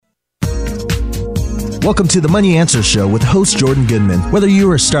Welcome to the Money Answer Show with host Jordan Goodman. Whether you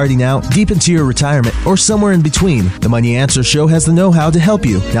are starting out, deep into your retirement, or somewhere in between, the Money Answer Show has the know-how to help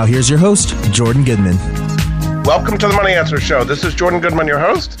you. Now here's your host, Jordan Goodman. Welcome to the Money Answer Show. This is Jordan Goodman, your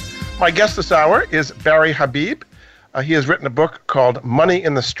host. My guest this hour is Barry Habib. He has written a book called Money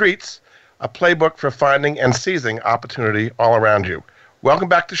in the Streets, a playbook for finding and seizing opportunity all around you. Welcome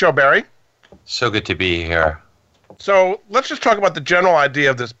back to the show, Barry. So good to be here. So let's just talk about the general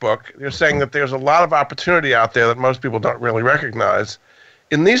idea of this book. You're saying that there's a lot of opportunity out there that most people don't really recognize.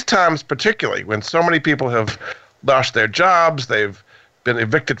 In these times particularly, when so many people have lost their jobs, they've been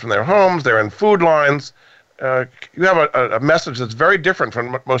evicted from their homes, they're in food lines, you have a message that's very different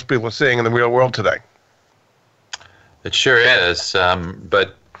from what most people are seeing in the real world today. It sure is.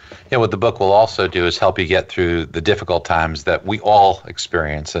 But what the book will also do is help you get through the difficult times that we all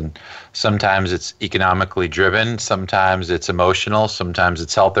experience. And sometimes it's economically driven, sometimes it's emotional, sometimes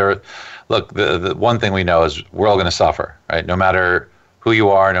it's health. Look, the one thing we know is we're all going to suffer, right? No matter who you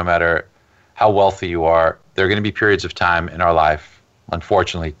are, no matter how wealthy you are, there are going to be periods of time in our life,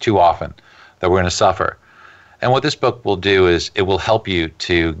 unfortunately, too often, that we're going to suffer. And what this book will do is it will help you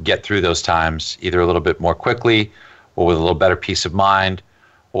to get through those times either a little bit more quickly or with a little better peace of mind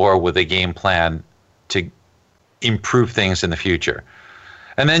or with a game plan to improve things in the future.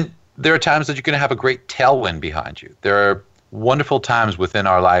 And then there are times that you're going to have a great tailwind behind you. There are wonderful times within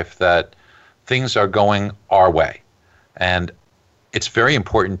our life that things are going our way. And it's very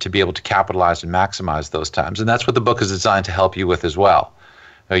important to be able to capitalize and maximize those times. And that's what the book is designed to help you with as well.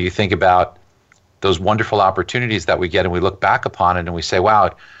 You think about those wonderful opportunities that we get and we look back upon it and we say,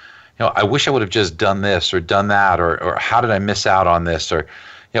 wow, I wish I would have just done this or done that, or how did I miss out on this? Or,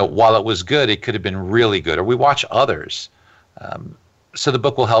 while it was good, it could have been really good. Or we watch others. So the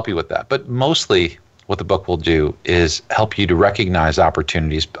book will help you with that. But mostly what the book will do is help you to recognize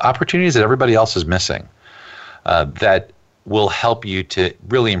opportunities that everybody else is missing, that will help you to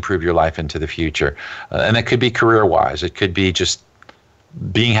really improve your life into the future. And it could be career-wise. It could be just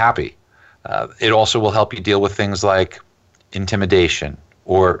being happy. It also will help you deal with things like intimidation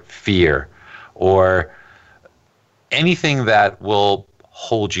or fear or anything that will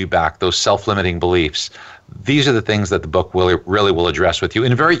hold you back, those self-limiting beliefs. These are the things that the book really will address with you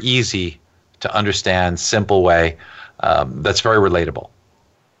in a very easy to understand, simple way that's very relatable.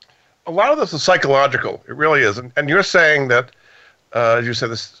 A lot of this is psychological. It really is. And you're saying that, as you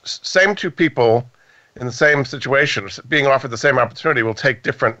said, the same two people in the same situation, being offered the same opportunity, will take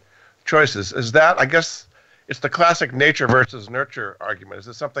different choices. Is that, I guess, it's the classic nature versus nurture argument. Is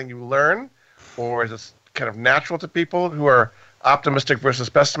this something you learn, or is this kind of natural to people who are optimistic versus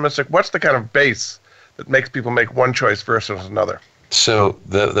pessimistic? What's the kind of base that makes people make one choice versus another? So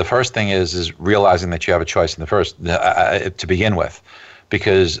the first thing is realizing that you have a choice in the first to begin with,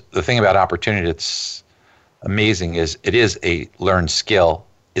 because the thing about opportunity that's amazing is it is a learned skill,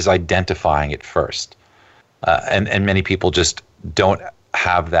 is identifying it first, and many people just don't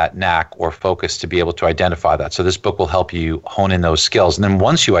have that knack or focus to be able to identify that. So this book will help you hone in those skills. And then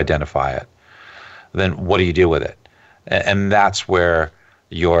once you identify it, then what do you do with it? And that's where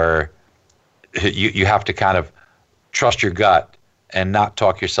you have to kind of trust your gut and not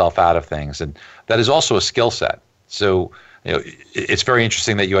talk yourself out of things. And that is also a skill set. So it's very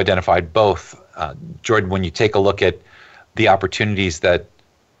interesting that you identified both. Jordan, when you take a look at the opportunities that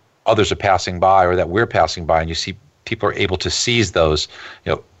others are passing by or that we're passing by, and you see people are able to seize those,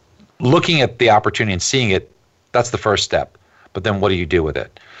 looking at the opportunity and seeing it, that's the first step. But then what do you do with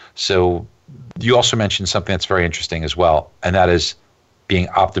it? So you also mentioned something that's very interesting as well, and that is being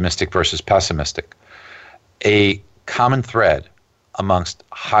optimistic versus pessimistic. A common thread amongst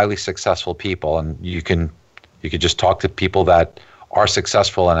highly successful people, and you could just talk to people that are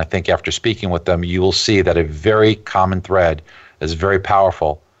successful, and I think after speaking with them, you will see that a very common thread is very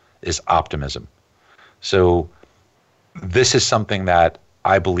powerful, is optimism. So this is something that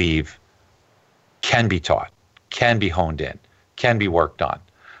I believe can be taught, can be honed in, can be worked on,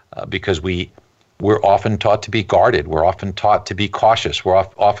 because we're often taught to be guarded. We're often taught to be cautious. We're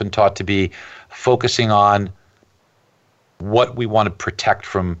often taught to be focusing on what we want to protect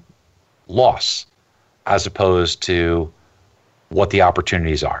from loss, as opposed to what the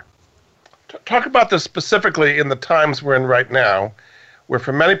opportunities are. Talk about this specifically in the times we're in right now, where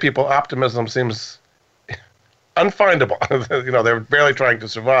for many people optimism seems unfindable. They're barely trying to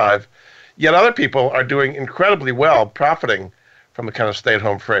survive. Yet other people are doing incredibly well, profiting from the kind of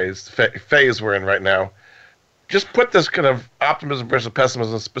stay-at-home phase we're in right now. Just put this kind of optimism versus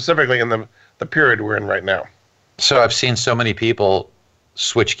pessimism specifically in the period we're in right now. So I've seen so many people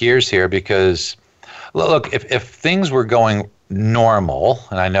switch gears here because Look, if things were going normal,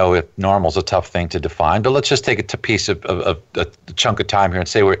 and I know if normal is a tough thing to define, but let's just take a piece of a chunk of time here and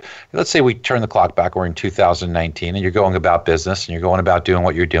say let's say we turn the clock back, we're in 2019, and you're going about business, and you're going about doing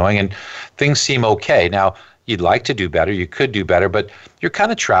what you're doing, and things seem okay. Now, you'd like to do better, you could do better, but you're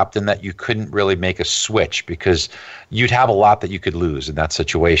kind of trapped in that you couldn't really make a switch because you'd have a lot that you could lose in that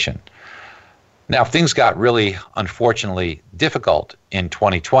situation. Now, if things got really, unfortunately, difficult in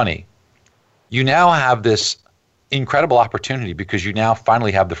 2020, you now have this incredible opportunity because you now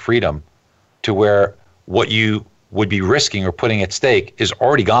finally have the freedom to where what you would be risking or putting at stake is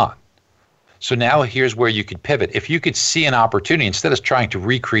already gone. So now here's where you could pivot. If you could see an opportunity, instead of trying to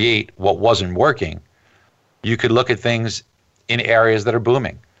recreate what wasn't working, you could look at things in areas that are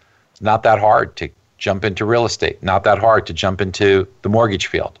booming. It's not that hard to jump into real estate, not that hard to jump into the mortgage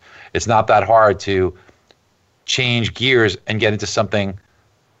field. It's not that hard to change gears and get into something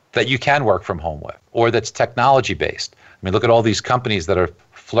that you can work from home with, or that's technology based. I mean, look at all these companies that are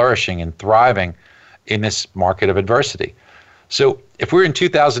flourishing and thriving in this market of adversity. So if we're in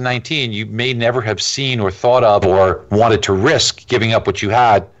 2019, you may never have seen or thought of or wanted to risk giving up what you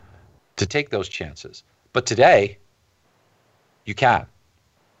had to take those chances. But today, you can.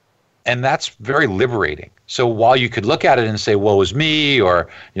 And that's very liberating. So while you could look at it and say, woe is me, or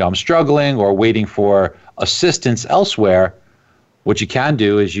I'm struggling, or waiting for assistance elsewhere, what you can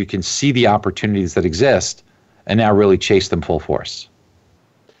do is you can see the opportunities that exist and now really chase them full force.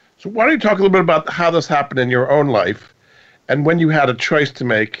 So why don't you talk a little bit about how this happened in your own life and when you had a choice to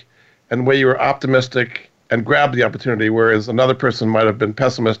make and where you were optimistic and grabbed the opportunity, whereas another person might have been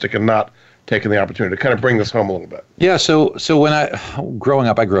pessimistic and not taking the opportunity, to kind of bring this home a little bit. Yeah, so when growing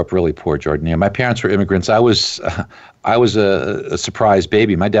up, I grew up really poor, Jordan. My parents were immigrants. I was a surprise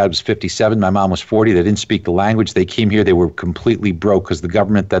baby. My dad was 57. My mom was 40. They didn't speak the language. They came here. They were completely broke because the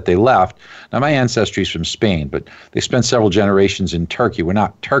government that they left. Now, my ancestry is from Spain, but they spent several generations in Turkey. We're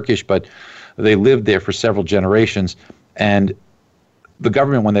not Turkish, but they lived there for several generations. And the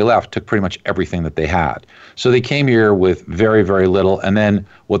government, when they left, took pretty much everything that they had. So they came here with very, very little. And then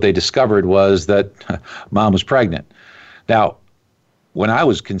what they discovered was that mom was pregnant. Now, when I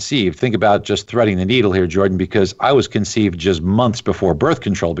was conceived, think about just threading the needle here, Jordan, because I was conceived just months before birth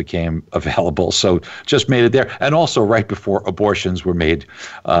control became available. So just made it there. And also right before abortions were made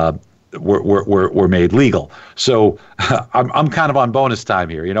were made legal. So I'm kind of on bonus time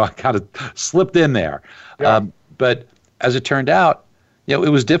here. I kind of slipped in there. Yeah. But as it turned out, it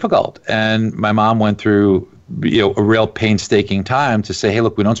was difficult. And my mom went through, a real painstaking time to say, hey,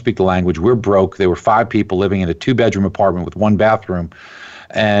 look, we don't speak the language. We're broke. There were 5 people living in a 2-bedroom apartment with 1 bathroom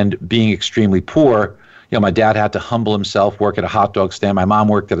and being extremely poor. My dad had to humble himself, work at a hot dog stand. My mom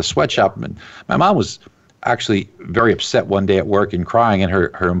worked at a sweatshop. And my mom was actually very upset one day at work and crying. And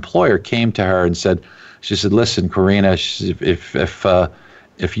her employer came to her and said, listen, Karina,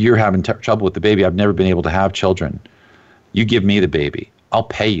 if you're having trouble with the baby, I've never been able to have children. You give me the baby. I'll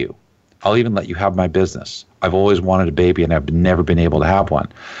pay you. I'll even let you have my business. I've always wanted a baby, and I've never been able to have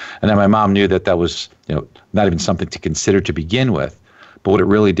one. And then my mom knew that was, not even something to consider to begin with. But what it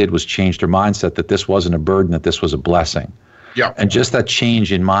really did was change her mindset that this wasn't a burden, that this was a blessing. Yeah. And just that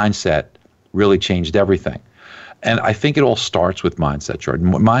change in mindset really changed everything. And I think it all starts with mindset,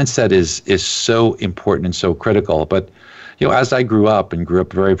 Jordan. Mindset is so important and so critical. But, as I grew up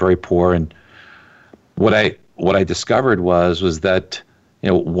very, very poor, and what I discovered was that,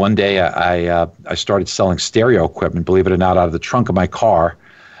 one day I started selling stereo equipment, believe it or not, out of the trunk of my car.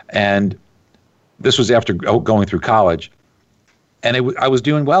 And this was after going through college. And I was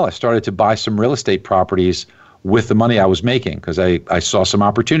doing well. I started to buy some real estate properties with the money I was making because I saw some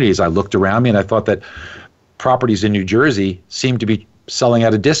opportunities. I looked around me and I thought that properties in New Jersey seemed to be selling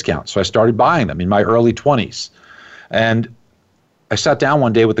at a discount. So I started buying them in my early 20s. And I sat down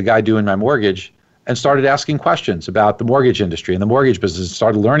one day with the guy doing my mortgage and started asking questions about the mortgage industry and the mortgage business, and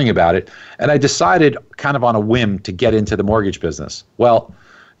started learning about it. And I decided kind of on a whim to get into the mortgage business. Well,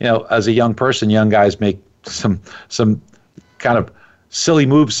 as a young person, young guys make some kind of silly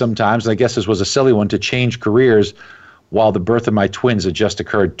moves sometimes. And I guess this was a silly one, to change careers while the birth of my twins had just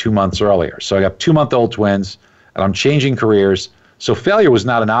occurred 2 months earlier. So I got 2-month-old twins and I'm changing careers. So failure was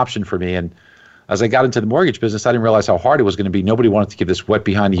not an option for me. And as I got into the mortgage business, I didn't realize how hard it was going to be. Nobody wanted to give this wet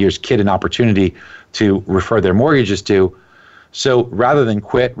behind the ears kid an opportunity to refer their mortgages to. So rather than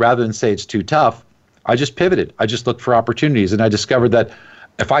quit, rather than say it's too tough, I just pivoted. I just looked for opportunities. And I discovered that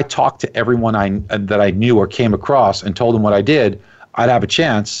if I talked to everyone that I knew or came across and told them what I did, I'd have a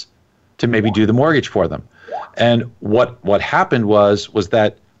chance to maybe do the mortgage for them. And what happened was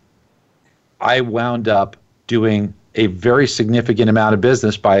that I wound up doing a very significant amount of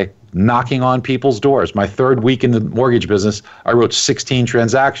business by knocking on people's doors. My third week in the mortgage business, I wrote 16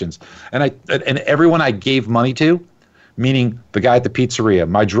 transactions. And everyone I gave money to, meaning the guy at the pizzeria,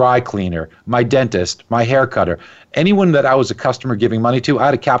 my dry cleaner, my dentist, my hair cutter, anyone that I was a customer giving money to, I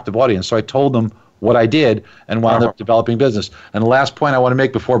had a captive audience. So I told them what I did and wound up developing business. And the last point I want to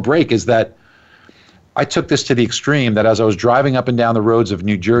make before break is that I took this to the extreme that as I was driving up and down the roads of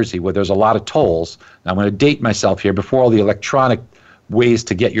New Jersey, where there's a lot of tolls, and I'm going to date myself here, before all the electronic ways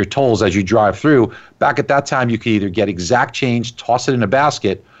to get your tolls as you drive through, back at that time you could either get exact change, toss it in a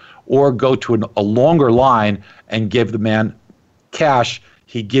basket, or go to a longer line and give the man cash.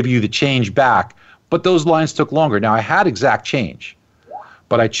 He'd give you the change back. But those lines took longer. Now, I had exact change,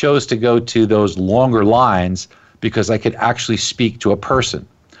 but I chose to go to those longer lines because I could actually speak to a person.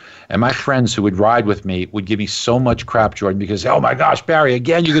 And my friends who would ride with me would give me so much crap, Jordan, because, oh my gosh, Barry,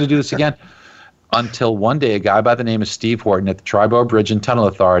 again, you're going to do this again? Until one day, a guy by the name of Steve Horton at the Triborough Bridge and Tunnel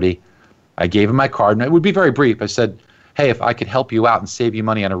Authority, I gave him my card, and it would be very brief. I said, hey, if I could help you out and save you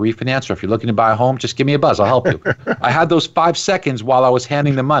money on a refinance, or if you're looking to buy a home, just give me a buzz. I'll help you. I had those 5 seconds while I was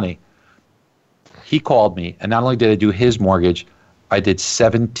handing the money. He called me, and not only did I do his mortgage, I did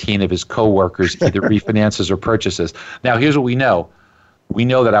 17 of his coworkers, either refinances or purchases. Now, here's what we know. We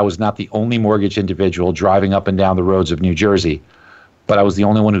know that I was not the only mortgage individual driving up and down the roads of New Jersey, but I was the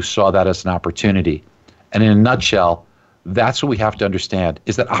only one who saw that as an opportunity. And in a nutshell, that's what we have to understand,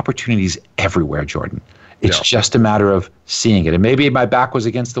 is that opportunity is everywhere, Jordan. It's just a matter of seeing it. And maybe my back was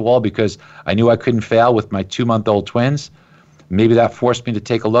against the wall because I knew I couldn't fail with my 2-month-old twins. Maybe that forced me to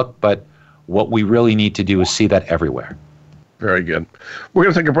take a look, but what we really need to do is see that everywhere. Very good. We're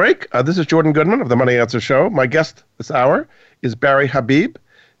going to take a break. This is Jordan Goodman of the Money Answer Show. My guest this hour is Barry Habib.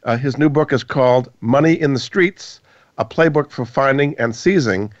 His new book is called Money in the Streets, a playbook for finding and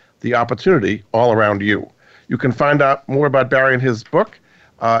seizing the opportunity all around you. You can find out more about Barry and his book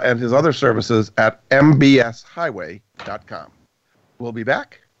and his other services at mbshighway.com. We'll be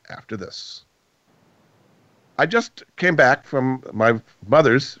back after this. I just came back from my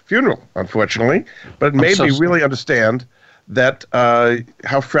mother's funeral, unfortunately, but it made me really understand that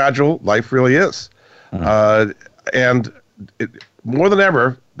how fragile life really is. And more than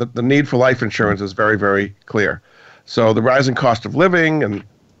ever, the need for life insurance is very, very clear. So the rising cost of living and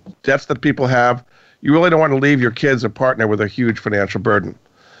debts that people have, you really don't want to leave your kids or partner with a huge financial burden.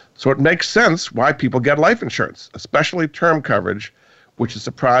 So it makes sense why people get life insurance, especially term coverage, which is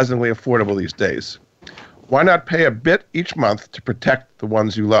surprisingly affordable these days. Why not pay a bit each month to protect the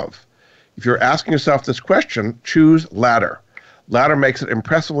ones you love? If you're asking yourself this question, choose Ladder. Ladder makes it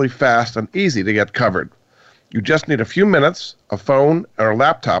impressively fast and easy to get covered. You just need a few minutes, a phone, or a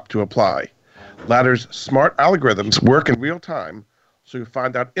laptop to apply. Ladder's smart algorithms work in real time, so you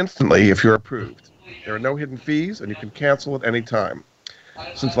find out instantly if you're approved. There are no hidden fees, and you can cancel at any time.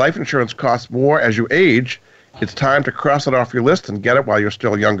 Since life insurance costs more as you age, it's time to cross it off your list and get it while you're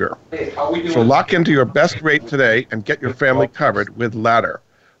still younger. So lock into your best rate today and get your family covered with Ladder.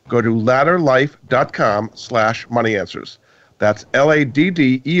 Go to ladderlife.com/moneyanswers. That's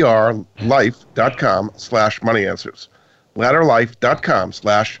LADDER life.com/moneyanswers.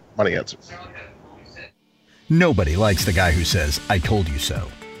 ladderlife.com/moneyanswers. Nobody likes the guy who says, I told you so.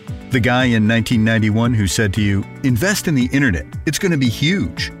 The guy in 1991 who said to you, invest in the internet, it's going to be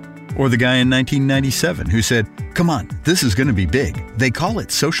huge. Or the guy in 1997 who said, come on, this is going to be big. They call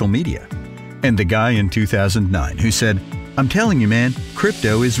it social media. And the guy in 2009 who said, I'm telling you, man,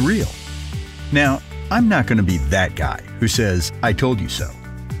 crypto is real. Now, I'm not going to be that guy who says, I told you so.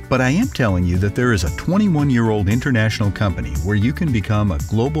 But I am telling you that there is a 21-year-old international company where you can become a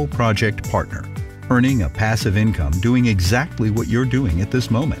global project partner, earning a passive income doing exactly what you're doing at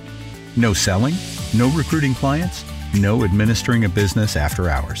this moment. No selling, no recruiting clients, no administering a business after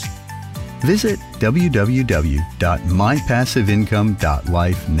hours. Visit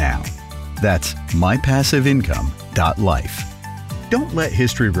www.mypassiveincome.life now. That's mypassiveincome.life. Don't let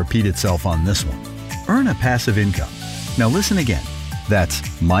history repeat itself on this one. Earn a passive income. Now listen again. That's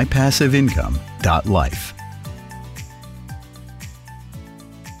mypassiveincome.life.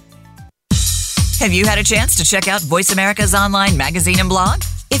 Have you had a chance to check out Voice America's online magazine and blog?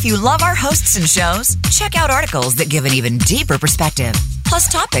 If you love our hosts and shows, check out articles that give an even deeper perspective.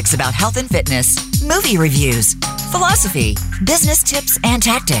 Plus topics about health and fitness, movie reviews, philosophy, business tips and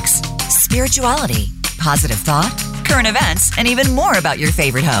tactics, spirituality, positive thought, current events, and even more about your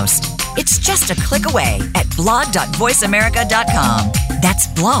favorite host. It's just a click away at blog.voiceamerica.com. That's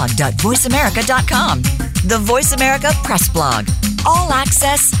blog.voiceamerica.com. The Voice America Press Blog. All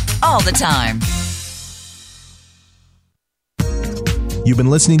access, all the time. You've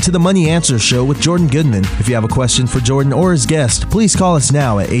been listening to the Money Answer Show with Jordan Goodman. If you have a question for Jordan or his guest, please call us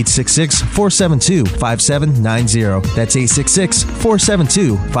now at 866-472-5790. That's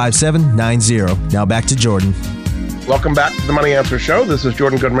 866-472-5790. Now back to Jordan. Welcome back to the Money Answer Show. This is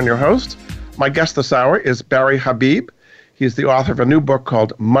Jordan Goodman, your host. My guest this hour is Barry Habib. He's the author of a new book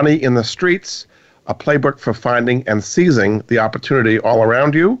called Money in the Streets, a playbook for finding and seizing the opportunity all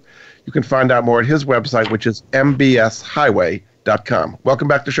around you. You can find out more at his website, which is mbshighway.com. Welcome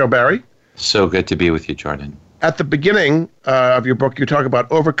back to the show, Barry. So good to be with you, Jordan. At the beginning of your book, you talk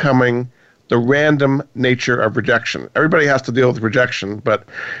about overcoming the random nature of rejection. Everybody has to deal with rejection, but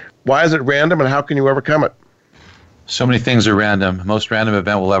why is it random and how can you overcome it? So many things are random. Most random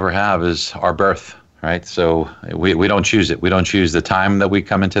event we'll ever have is our birth, right? So we don't choose it. We don't choose the time that we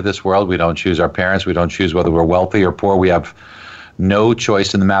come into this world. We don't choose our parents. We don't choose whether we're wealthy or poor. We have no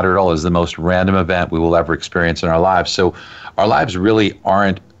choice in the matter at all. It's the most random event we will ever experience in our lives. So our lives really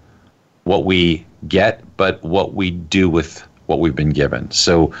aren't what we get, but what we do with what we've been given.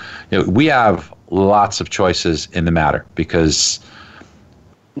 So we have lots of choices in the matter because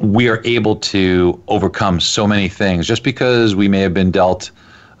we are able to overcome so many things. Just because we may have been dealt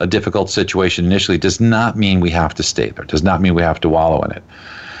a difficult situation initially does not mean we have to stay there, does not mean we have to wallow in it.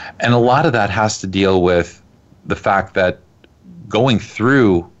 And a lot of that has to deal with the fact that going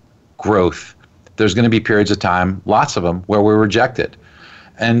through growth, there's going to be periods of time, lots of them, where we're rejected.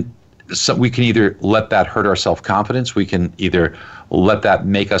 And so we can either let that hurt our self-confidence, we can either let that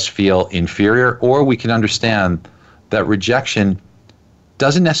make us feel inferior, or we can understand that rejection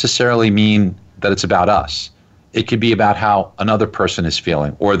doesn't necessarily mean that it's about us. It could be about how another person is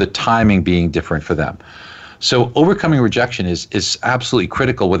feeling or the timing being different for them. So overcoming rejection is absolutely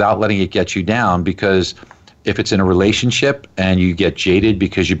critical without letting it get you down, because if it's in a relationship and you get jaded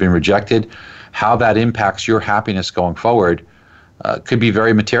because you've been rejected, how that impacts your happiness going forward could be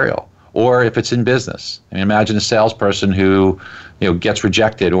very material. Or if it's in business, I mean, imagine a salesperson who gets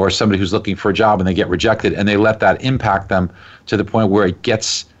rejected, or somebody who's looking for a job and they get rejected, and they let that impact them to the point where it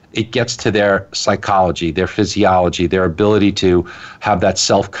gets to their psychology, their physiology, their ability to have that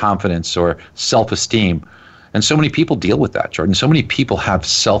self-confidence or self-esteem. And so many people deal with that, Jordan. So many people have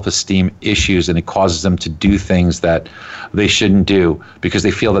self-esteem issues, and it causes them to do things that they shouldn't do because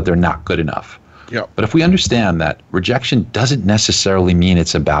they feel that they're not good enough. Yep. But if we understand that rejection doesn't necessarily mean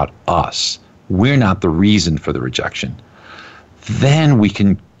it's about us, we're not the reason for the rejection, then we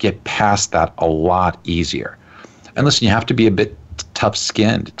can get past that a lot easier. And listen, you have to be a bit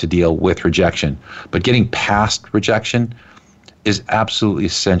tough-skinned to deal with rejection, but getting past rejection is absolutely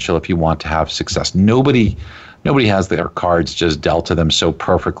essential if you want to have success. Nobody has their cards just dealt to them so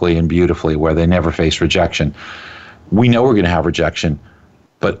perfectly and beautifully where they never face rejection. We know we're going to have rejection,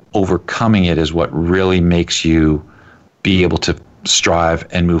 but overcoming it is what really makes you be able to strive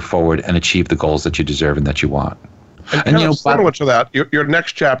and move forward and achieve the goals that you deserve and that you want. And similar to that, your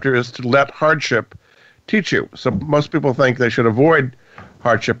next chapter is to let hardship teach you. So most people think they should avoid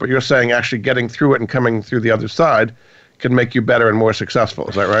hardship, but you're saying actually getting through it and coming through the other side can make you better and more successful.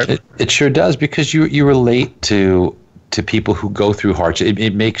 Is that right? It sure does, because you relate to people who go through hardship.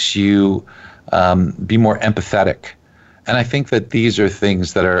 It makes you be more empathetic. And I think that these are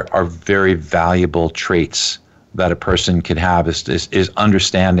things that are very valuable traits that a person can have is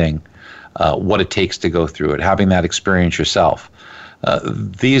understanding what it takes to go through it, having that experience yourself.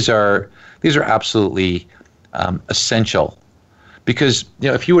 These are absolutely essential, because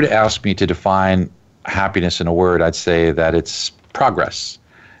if you were to ask me to define happiness in a word, I'd say that it's progress.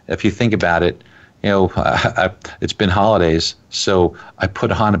 If you think about it, it's been holidays, so I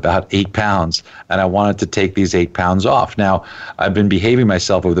put on about 8 pounds, and I wanted to take these 8 pounds off. Now, I've been behaving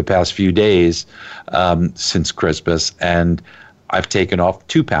myself over the past few days since Christmas, and I've taken off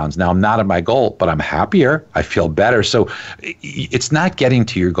 2 pounds. Now, I'm not at my goal, but I'm happier. I feel better. So it's not getting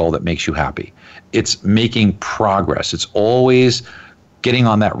to your goal that makes you happy. It's making progress. It's always getting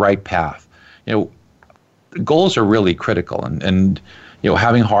on that right path. Goals are really critical, and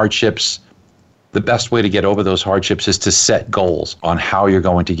having hardships, the best way to get over those hardships is to set goals on how you're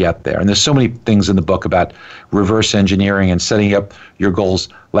going to get there. And there's so many things in the book about reverse engineering and setting up your goals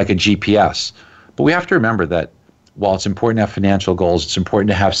like a GPS. But we have to remember that while it's important to have financial goals, it's important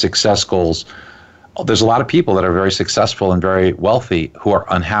to have success goals. There's a lot of people that are very successful and very wealthy who are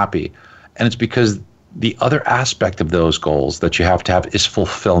unhappy. And it's because the other aspect of those goals that you have to have is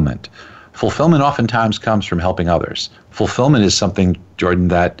fulfillment. Fulfillment oftentimes comes from helping others. Fulfillment is something, Jordan,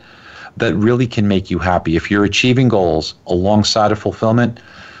 that really can make you happy. If you're achieving goals alongside of fulfillment,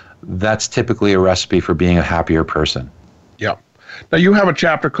 that's typically a recipe for being a happier person. Yeah. Now, you have a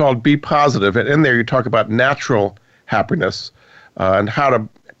chapter called Be Positive, and in there you talk about natural happiness. and how to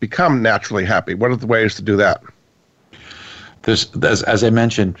become naturally happy. What are the ways to do that? There's, as I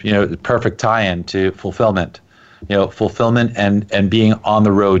mentioned, the perfect tie-in to fulfillment. Fulfillment and being on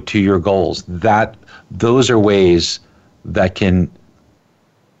the road to your goals. Those are ways that can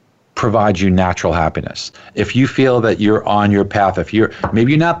provide you natural happiness. If you feel that you're on your path,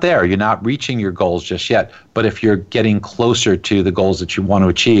 maybe you're not there, you're not reaching your goals just yet, but if you're getting closer to the goals that you want to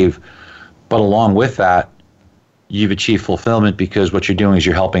achieve, but along with that, you've achieved fulfillment because what you're doing is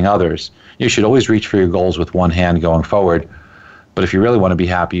you're helping others. You should always reach for your goals with one hand going forward. But if you really want to be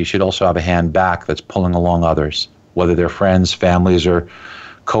happy, you should also have a hand back that's pulling along others, whether they're friends, families, or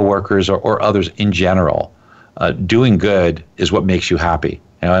coworkers, or others in general. Doing good is what makes you happy.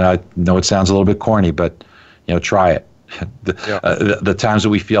 And I know it sounds a little bit corny, but try it. The times that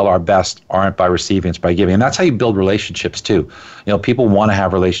we feel our best aren't by receiving, it's by giving. And that's how you build relationships too. People want to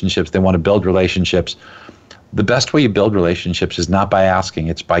have relationships. They want to build relationships. The best way you build relationships is not by asking,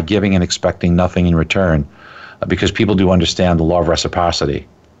 it's by giving and expecting nothing in return. Because people do understand the law of reciprocity.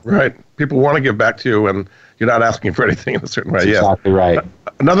 Right. People want to give back to you, and you're not asking for anything in a certain way. That's exactly right.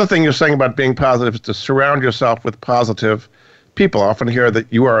 Another thing you're saying about being positive is to surround yourself with positive people. I often hear that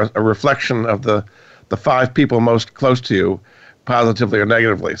you are a reflection of the 5 people most close to you, positively or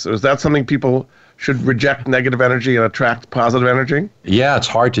negatively. So is that something people should reject negative energy and attract positive energy? Yeah, it's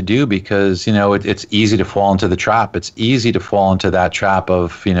hard to do because, it's easy to fall into the trap. It's easy to fall into that trap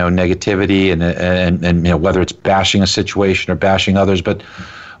of, negativity and whether it's bashing a situation or bashing others. But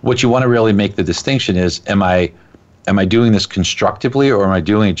what you want to really make the distinction is, am I doing this constructively, or am I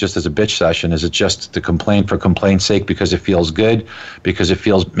doing it just as a bitch session? Is it just to complain for complaint's sake because it feels good, because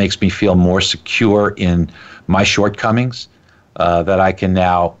it makes me feel more secure in my shortcomings, that I can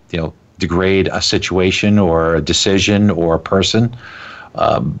now, degrade a situation or a decision or a person?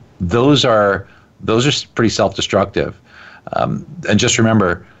 Those are pretty self-destructive. And just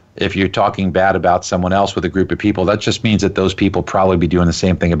remember, if you're talking bad about someone else with a group of people, that just means that those people probably be doing the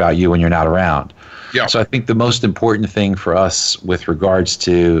same thing about you when you're not around. Yeah. So I think the most important thing for us with regards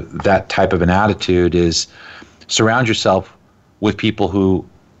to that type of an attitude is surround yourself with people who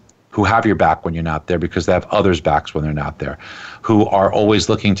have your back when you're not there, because they have others' backs when they're not there, who are always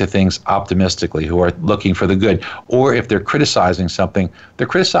looking to things optimistically, who are looking for the good. Or if they're criticizing something, they're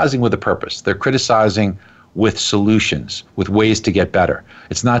criticizing with a purpose. They're criticizing with solutions, with ways to get better.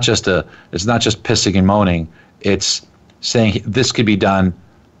 It's not just pissing and moaning. It's saying this could be done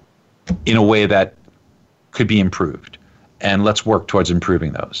in a way that could be improved, and let's work towards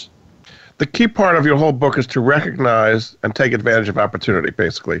improving those. The key part of your whole book is to recognize and take advantage of opportunity,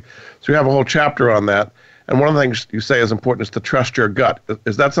 basically. So you have a whole chapter on that. And one of the things you say is important is to trust your gut.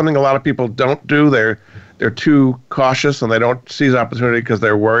 Is that something a lot of people don't do? They're too cautious and they don't seize opportunity because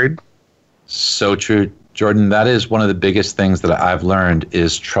they're worried? So true, Jordan. That is one of the biggest things that I've learned,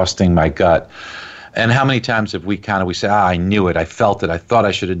 is trusting my gut. And how many times have we say, I knew it, I felt it, I thought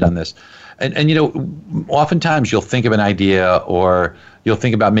I should have done this. And oftentimes you'll think of an idea, or you'll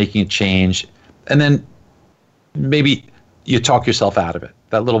think about making a change, and then maybe you talk yourself out of it.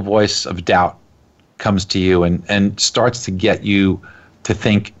 That little voice of doubt comes to you and starts to get you to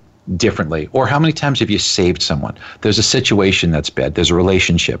think differently. Or how many times have you saved someone? There's a situation that's bad. There's a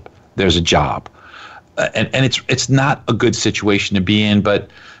relationship. There's a job. And it's not a good situation to be in,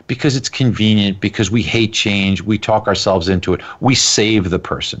 but because it's convenient, because we hate change, we talk ourselves into it, we save the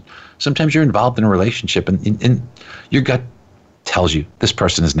person. Sometimes you're involved in a relationship and your gut tells you this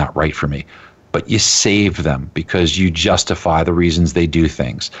person is not right for me, but you save them because you justify the reasons they do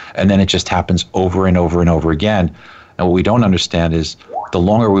things. And then it just happens over and over and over again. And what we don't understand is the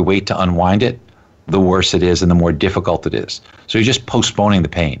longer we wait to unwind it, the worse it is and the more difficult it is. So you're just postponing the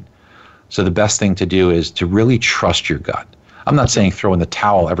pain. So the best thing to do is to really trust your gut. I'm not saying throw in the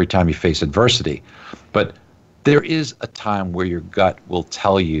towel every time you face adversity, but there is a time where your gut will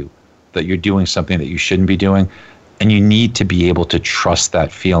tell you that you're doing something that you shouldn't be doing, and you need to be able to trust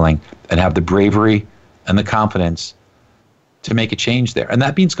that feeling and have the bravery and the confidence to make a change there. And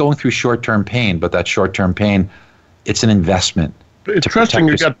that means going through short-term pain, but that short-term pain, it's an investment. It's trusting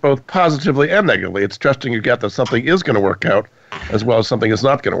your gut both positively and negatively. It's trusting your gut that something is going to work out as well as something is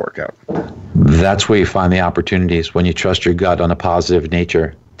not going to work out. That's where you find the opportunities, when you trust your gut on a positive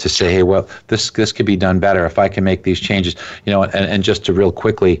nature to say, hey, well, this could be done better if I can make these changes. And just to real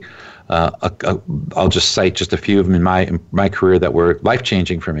quickly, I'll just cite just a few of them in my career that were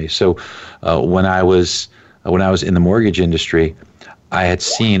life-changing for me. So when I was in the mortgage industry, I had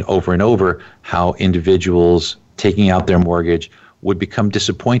seen over and over how individuals taking out their mortgage would become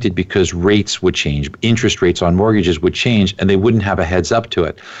disappointed because rates would change, interest rates on mortgages would change, and they wouldn't have a heads up to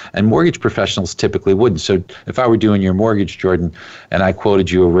it. And mortgage professionals typically wouldn't. So if I were doing your mortgage, Jordan, and I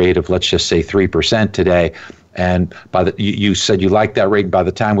quoted you a rate of, let's just say 3% today, and you said you liked that rate, and by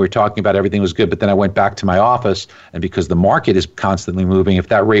the time we were talking about everything was good, but then I went back to my office, and because the market is constantly moving, if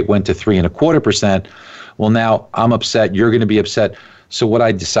that rate went to 3.25%, well, now I'm upset, you're going to be upset. So what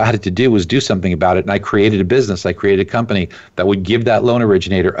I decided to do was do something about it, and I created a business. I created a company that would give that loan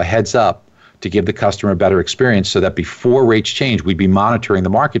originator a heads up to give the customer a better experience, so that before rates change, we'd be monitoring the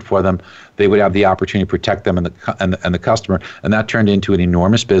market for them. They would have the opportunity to protect them and the customer, and that turned into an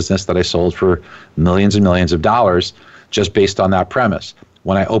enormous business that I sold for millions and millions of dollars just based on that premise.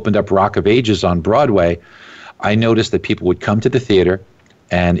 When I opened up Rock of Ages on Broadway, I noticed that people would come to the theater,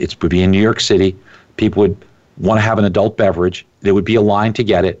 and it would be in New York City. People would want to have an adult beverage. There would be a line to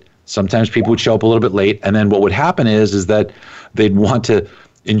get it. Sometimes people would show up a little bit late, and then what would happen is that they'd want to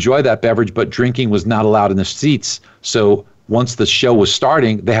enjoy that beverage, but drinking was not allowed in the seats. So once the show was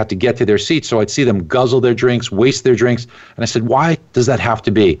starting, they had to get to their seats. So I'd see them guzzle their drinks, waste their drinks, and I said, why does that have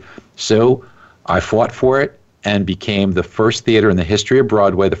to be? So I fought for it and became the first theater in the history of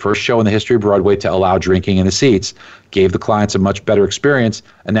Broadway, the first show in the history of Broadway to allow drinking in the seats, gave the clients a much better experience,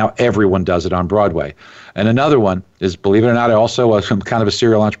 and now everyone does it on Broadway. And another one is, believe it or not, I also am kind of a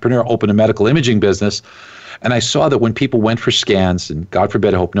serial entrepreneur, opened a medical imaging business, and I saw that when people went for scans, and God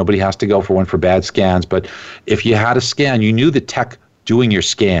forbid, I hope nobody has to go for one for bad scans, but if you had a scan, you knew the tech doing your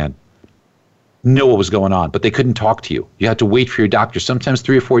scan knew what was going on, but they couldn't talk to you. You had to wait for your doctor, sometimes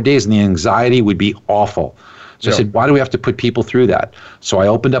 3 or 4 days, and the anxiety would be awful. So I said, why do we have to put people through that? So I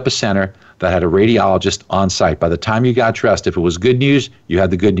opened up a center that had a radiologist on site. By the time you got dressed, if it was good news, you had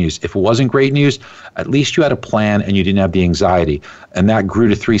the good news. If it wasn't great news, at least you had a plan and you didn't have the anxiety. And that grew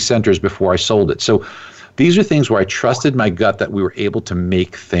to 3 centers before I sold it. So these are things where I trusted my gut that we were able to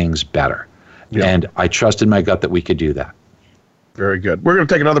make things better. Yeah. And I trusted my gut that we could do that. Very good. We're going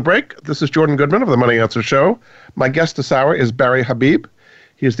to take another break. This is Jordan Goodman of The Money Answer Show. My guest this hour is Barry Habib.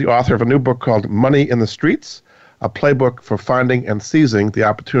 He is the author of a new book called Money in the Streets, a playbook for finding and seizing the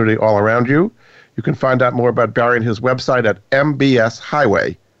opportunity all around you. You can find out more about Barry and his website at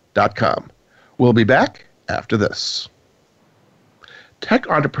mbshighway.com. We'll be back after this. Tech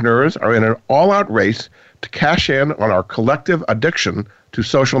entrepreneurs are in an all-out race to cash in on our collective addiction to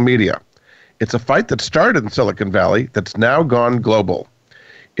social media. It's a fight that started in Silicon Valley that's now gone global.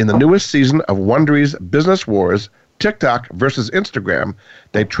 In the newest season of Wondery's Business Wars, TikTok versus Instagram,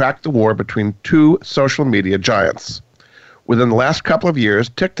 they tracked the war between 2 social media giants. Within the last couple of years,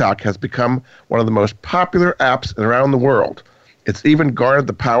 TikTok has become one of the most popular apps around the world. It's even garnered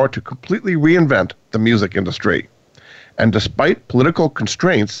the power to completely reinvent the music industry. And despite political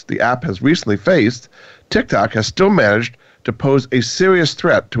constraints the app has recently faced, TikTok has still managed to pose a serious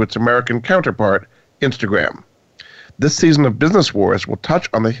threat to its American counterpart, Instagram. This season of Business Wars will touch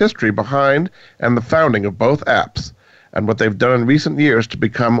on the history behind and the founding of both apps, and what they've done in recent years to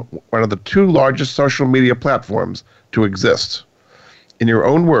become one of the 2 largest social media platforms to exist. In your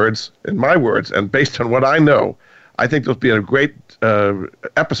own words, in my words, and based on what I know, I think this will be a great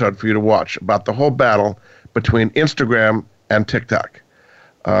episode for you to watch about the whole battle between Instagram and TikTok.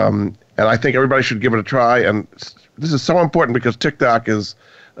 And I think everybody should give it a try. And this is so important because TikTok is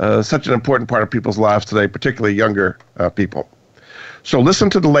such an important part of people's lives today, particularly younger people. So listen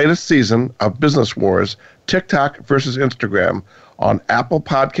to the latest season of Business Wars, TikTok versus Instagram, on Apple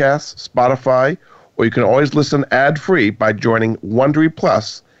Podcasts, Spotify, or you can always listen ad-free by joining Wondery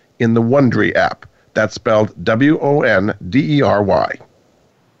Plus in the Wondery app. That's spelled W-O-N-D-E-R-Y.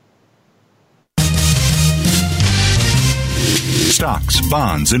 Stocks,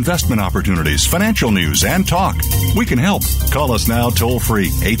 bonds, investment opportunities, financial news, and talk. We can help. Call us now toll-free,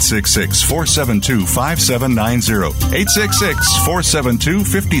 866-472-5790.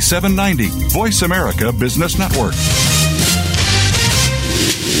 866-472-5790. Voice America Business Network.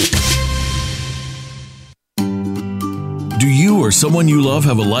 Do you or someone you love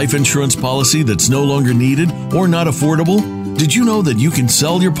have a life insurance policy that's no longer needed or not affordable? Did you know that you can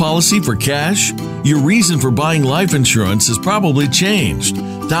sell your policy for cash? Your reason for buying life insurance has probably changed.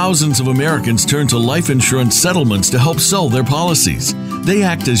 Thousands of Americans turn to life insurance settlements to help sell their policies. They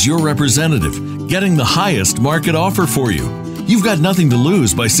act as your representative, getting the highest market offer for you. You've got nothing to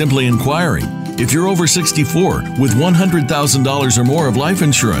lose by simply inquiring. If you're over 64 with $100,000 or more of life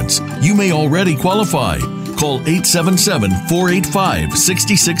insurance, you may already qualify. Call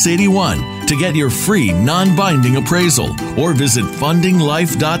 877-485-6681 to get your free non-binding appraisal or visit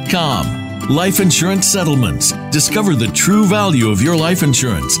fundinglife.com. Life Insurance Settlements. Discover the true value of your life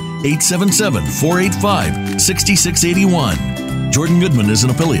insurance. 877-485-6681. Jordan Goodman is an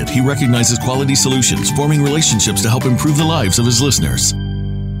affiliate. He recognizes quality solutions, forming relationships to help improve the lives of his listeners.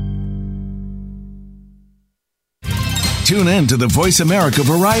 Tune in to the Voice America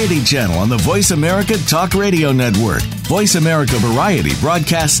Variety channel on the Voice America Talk Radio Network. Voice America Variety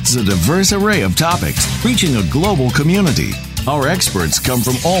broadcasts a diverse array of topics, reaching a global community. Our experts come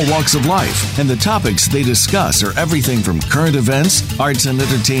from all walks of life, and the topics they discuss are everything from current events, arts and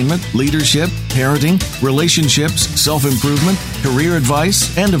entertainment, leadership, parenting, relationships, self-improvement, career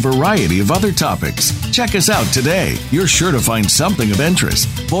advice, and a variety of other topics. Check us out today. You're sure to find something of interest.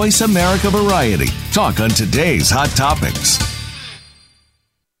 Voice America Variety. Talk on today's hot topics.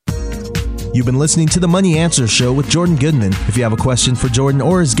 You've been listening to the Money Answer Show with Jordan Goodman. If you have a question for Jordan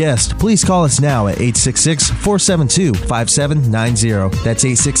or his guest, please call us now at 866-472-5790. That's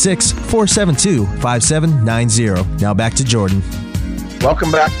 866-472-5790. Now back to Jordan. Welcome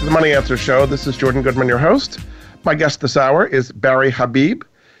back to the Money Answer Show. This is Jordan Goodman, your host. My guest this hour is Barry Habib.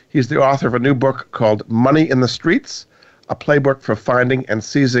 He's the author of a new book called Money in the Streets, a playbook for finding and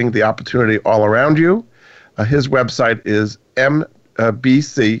seizing the opportunity all around you. His website is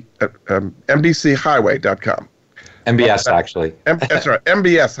mbchighway.com. MBS, actually. That's right,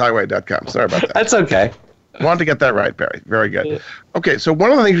 mbshighway.com. Sorry about that. That's okay. Wanted to get that right, Barry. Very good. Okay, so one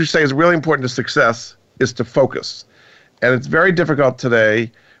of the things you say is really important to success is to focus. And it's very difficult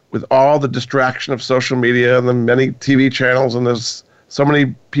today with all the distraction of social media and the many TV channels, and there's so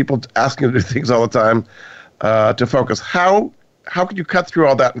many people asking you to do things all the time to focus. How could you cut through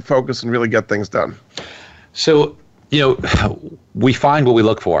all that and focus and really get things done? So, we find what we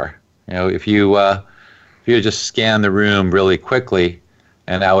look for. If you just scan the room really quickly,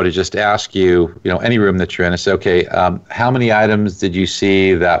 and I would have just asked you, any room that you're in, and say, okay, how many items did you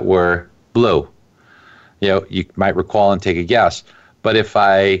see that were blue? You might recall and take a guess. But if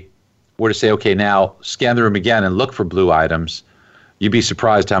I were to say, okay, now scan the room again and look for blue items, you'd be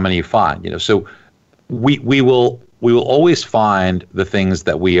surprised how many you find. So we will always find the things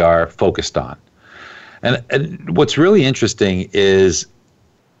that we are focused on. And what's really interesting is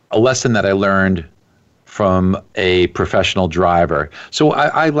a lesson that I learned from a professional driver. So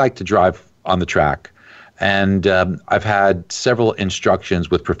I like to drive on the track, and I've had several instructions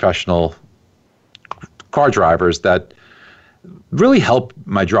with professional car drivers that really help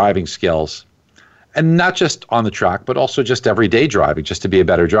my driving skills, and not just on the track, but also just everyday driving, just to be a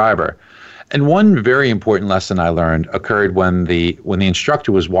better driver. And one very important lesson I learned occurred when the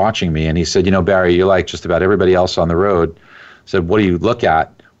instructor was watching me, and he said, Barry, you're like just about everybody else on the road. Said, what do you look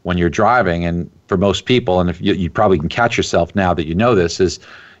at when you're driving? And for most people, and if you probably can catch yourself now that you know this, is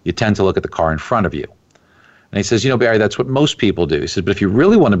you tend to look at the car in front of you. And he says, Barry, that's what most people do. He says, but if you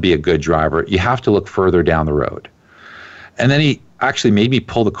really want to be a good driver, you have to look further down the road. And then he actually made me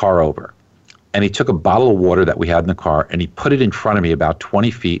pull the car over. And he took a bottle of water that we had in the car, and he put it in front of me about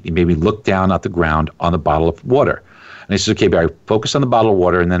 20 feet. He made me look down at the ground on the bottle of water. And he says, okay, Barry, focus on the bottle of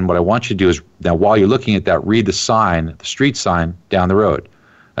water, and then what I want you to do is, now while you're looking at that, read the sign, the street sign down the road.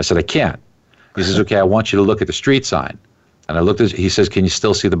 I said, I can't. He says, okay, I want you to look at the street sign. And I looked at it. He says, can you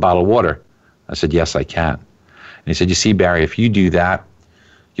still see the bottle of water? I said, yes, I can. And he said, you see, Barry, if you do that,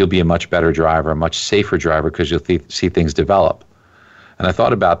 you'll be a much better driver, a much safer driver, because you'll see things develop. And I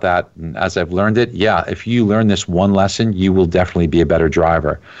thought about that, and as I've learned it, yeah, if you learn this one lesson, you will definitely be a better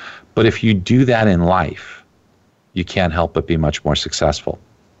driver. But if you do that in life, you can't help but be much more successful.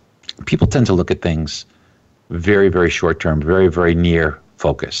 People tend to look at things very, very short term, very, very near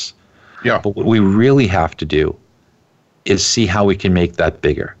focus. Yeah. But what we really have to do is see how we can make that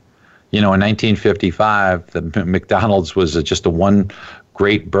bigger. In 1955, the McDonald's was just a one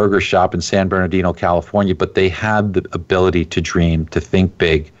great burger shop in San Bernardino, California, but they had the ability to dream, to think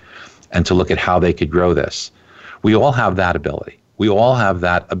big, and to look at how they could grow this. We all have that ability. We all have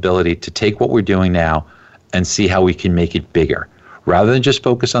that ability to take what we're doing now and see how we can make it bigger. Rather than just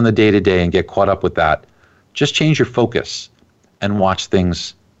focus on the day-to-day and get caught up with that, just change your focus and watch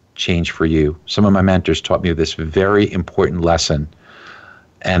things change for you. Some of my mentors taught me this very important lesson,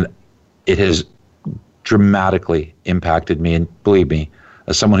 and it has dramatically impacted me. And believe me,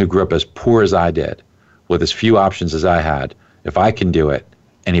 as someone who grew up as poor as I did, with as few options as I had, if I can do it,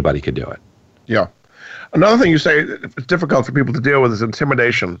 anybody could do it. Yeah. Another thing you say it's difficult for people to deal with is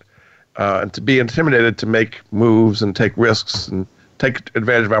intimidation, and to be intimidated to make moves and take risks and take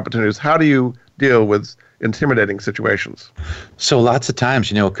advantage of opportunities. How do you deal with intimidating situations? So lots of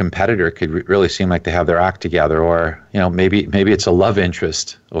times, a competitor could really seem like they have their act together, or, maybe it's a love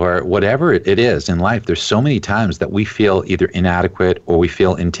interest or whatever it is in life. There's so many times that we feel either inadequate or we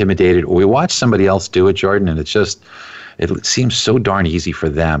feel intimidated, or we watch somebody else do it, Jordan, and it seems so darn easy for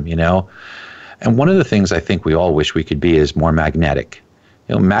them, And one of the things I think we all wish we could be is more magnetic.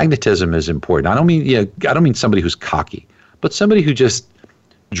 Magnetism is important. I don't mean somebody who's cocky, but somebody who just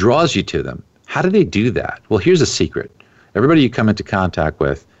draws you to them. How do they do that? Well, here's a secret. Everybody you come into contact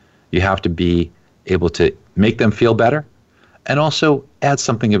with, you have to be able to make them feel better and also add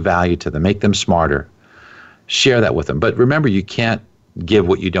something of value to them, make them smarter, share that with them. But remember, you can't give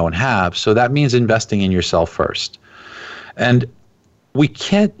what you don't have, so that means investing in yourself first. And we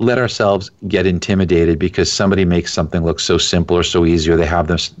can't let ourselves get intimidated because somebody makes something look so simple or so easy, or they have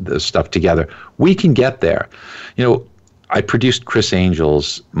this stuff together. We can get there. I produced Criss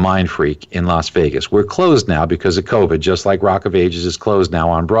Angel's Mind Freak in Las Vegas. We're closed now because of COVID, just like Rock of Ages is closed now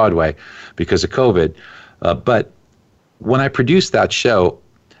on Broadway because of COVID. But when I produced that show,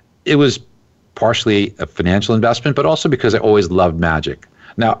 it was partially a financial investment, but also because I always loved magic.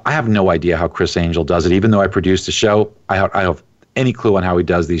 Now, I have no idea how Criss Angel does it. Even though I produced the show, I have any clue on how he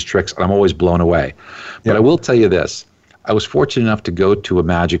does these tricks, and I'm always blown away. But I will tell you this. I was fortunate enough to go to a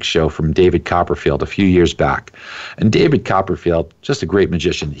magic show from David Copperfield a few years back. And David Copperfield, just a great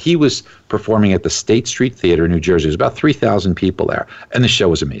magician, he was performing at the State Street Theater in New Jersey. There was about 3,000 people there, and the show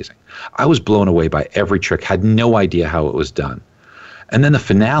was amazing. I was blown away by every trick, had no idea how it was done. And then the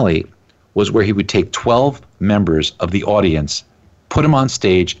finale was where he would take 12 members of the audience, put them on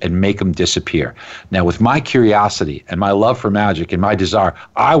stage, and make them disappear. Now, with my curiosity and my love for magic and my desire,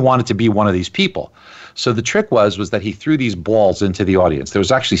 I wanted to be one of these people. So the trick was that he threw these balls into the audience. There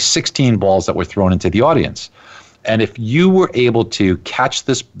was actually 16 balls that were thrown into the audience. And if you were able to catch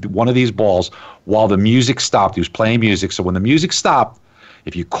one of these balls while the music stopped, he was playing music, so when the music stopped,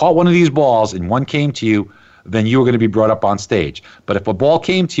 if you caught one of these balls and one came to you, then you were going to be brought up on stage. But if a ball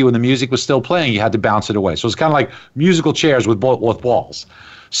came to you and the music was still playing, you had to bounce it away. So it's kind of like musical chairs with balls.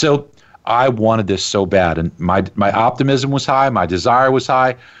 So I wanted this so bad, and my optimism was high, my desire was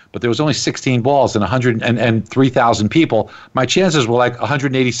high, but there was only 16 balls and 3,000 people. My chances were like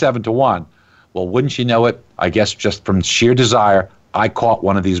 187 to 1. Well, wouldn't you know it, I guess just from sheer desire, I caught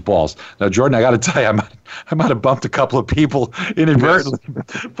one of these balls. Now, Jordan, I got to tell you, I might have bumped a couple of people inadvertently,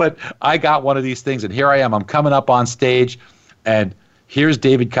 but I got one of these things, and here I am. I'm coming up on stage, and here's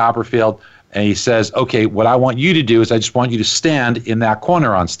David Copperfield, and he says, okay, what I want you to do is I just want you to stand in that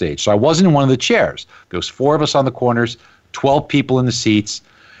corner on stage. So I wasn't in one of the chairs. There was 4 of us on the corners, 12 people in the seats,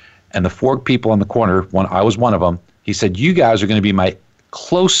 and the 4 people on the corner, I was one of them. He said, you guys are going to be my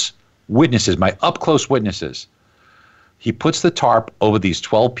close witnesses, my up-close witnesses. He puts the tarp over these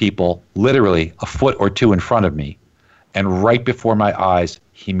 12 people, literally a foot or 2 in front of me, and right before my eyes,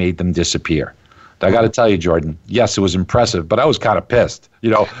 he made them disappear. I got to tell you, Jordan, yes, it was impressive, but I was kind of pissed.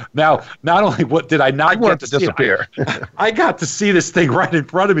 Now, not only did I not get to disappear, I got to see this thing right in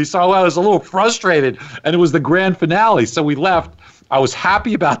front of me, so I was a little frustrated, and it was the grand finale, so we left. I was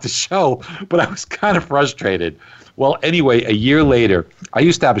happy about the show, but I was kind of frustrated. Well, anyway, a year later, I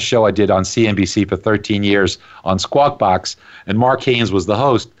used to have a show I did on CNBC for 13 years on Squawk Box, and Mark Haynes was the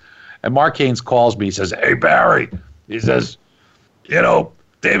host. And Mark Haynes calls me. He says, hey, Barry. He says,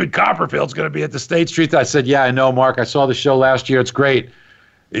 David Copperfield's going to be at the State Street. I said, yeah, I know, Mark. I saw the show last year. It's great.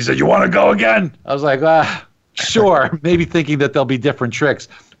 He said, you want to go again? I was like, sure, maybe thinking that there'll be different tricks.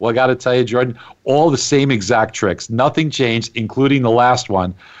 Well, I got to tell you, Jordan, all the same exact tricks. Nothing changed, including the last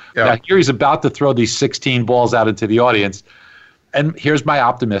one. Yeah. Now, here he's about to throw these 16 balls out into the audience. And here's my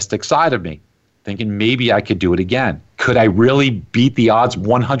optimistic side of me, thinking maybe I could do it again. Could I really beat the odds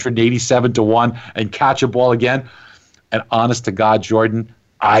 187 to 1 and catch a ball again? And honest to God, Jordan,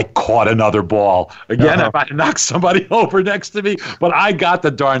 I caught another ball. Again, I might have knocked somebody over next to me, but I got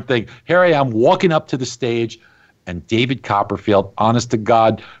the darn thing. Here I am walking up to the stage, and David Copperfield, honest to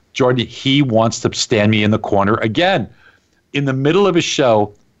God, Jordan, he wants to stand me in the corner again. In the middle of his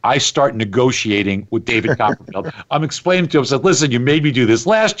show, I start negotiating with David Copperfield. I'm explaining to him, I said, listen, you made me do this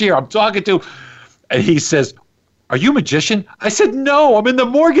last year. I'm talking to, and he says, are you a magician? I said, no, I'm in the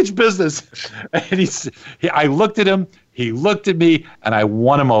mortgage business. And I looked at him, he looked at me, and I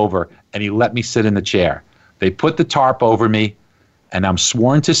won him over, and he let me sit in the chair. They put the tarp over me, and I'm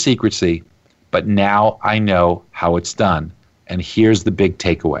sworn to secrecy, but now I know how it's done. And here's the big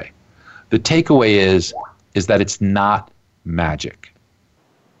takeaway. The takeaway is that it's not magic.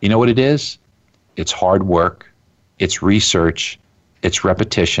 You know what it is? It's hard work, it's research, it's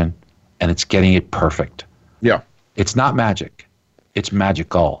repetition, and it's getting it perfect. Yeah. It's not magic. It's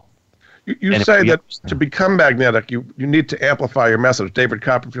magical. You say that to become magnetic, you need to amplify your message. David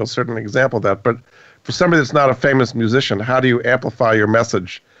Copperfield's certainly an example of that. But for somebody that's not a famous musician, how do you amplify your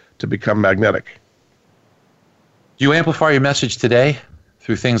message to become magnetic? You amplify your message today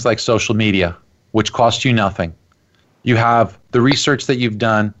through things like social media, which cost you nothing. You have the research that you've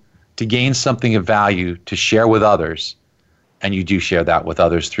done to gain something of value to share with others, and you do share that with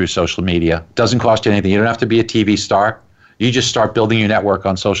others through social media. It doesn't cost you anything. You don't have to be a TV star. You just start building your network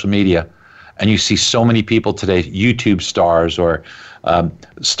on social media. And you see so many people today, YouTube stars or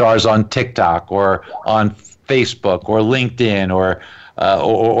stars on TikTok or on Facebook or LinkedIn or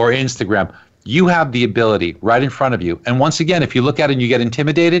Instagram. You have the ability right in front of you. And once again, if you look at it and you get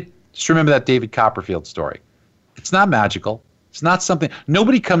intimidated, just remember that David Copperfield story. It's not magical. It's not something.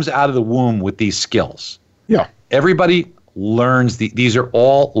 Nobody comes out of the womb with these skills. Yeah. Everybody learns. These are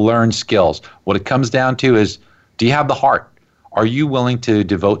all learned skills. What it comes down to is, do you have the heart? Are you willing to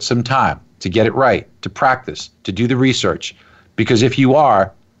devote some time to get it right, to practice, to do the research? Because if you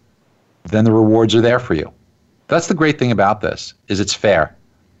are, then the rewards are there for you. That's the great thing about this, is it's fair.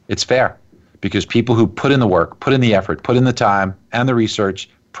 It's fair because people who put in the work, put in the effort, put in the time and the research,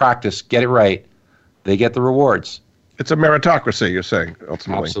 practice, get it right, they get the rewards. It's a meritocracy, you're saying,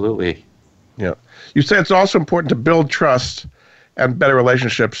 ultimately. Absolutely. Yeah. You say it's also important to build trust and better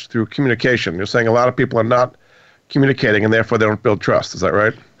relationships through communication. You're saying a lot of people are not communicating and therefore they don't build trust. Is that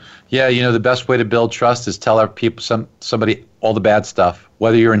right? Yeah, the best way to build trust is tell our people, somebody all the bad stuff.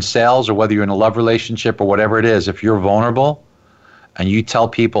 Whether you're in sales or whether you're in a love relationship or whatever it is, if you're vulnerable and you tell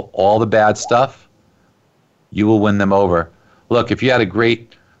people all the bad stuff, you will win them over. Look, if you had a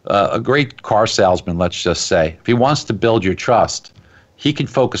great car salesman, let's just say, if he wants to build your trust, he can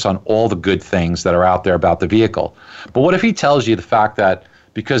focus on all the good things that are out there about the vehicle. But what if he tells you the fact that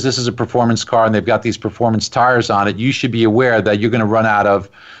because this is a performance car and they've got these performance tires on it, you should be aware that you're going to run out of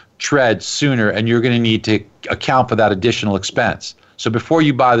tread sooner and you're going to need to account for that additional expense. So before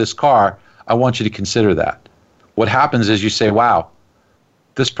you buy this car, I want you to consider that. What happens is you say, wow,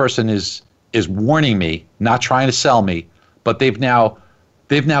 this person is warning me, not trying to sell me, but they've now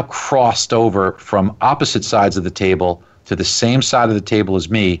crossed over from opposite sides of the table to the same side of the table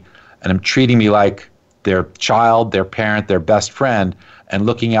as me, and I'm treating me like their child, their parent, their best friend, and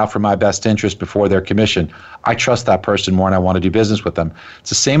looking out for my best interest before their commission. I trust that person more and I want to do business with them. It's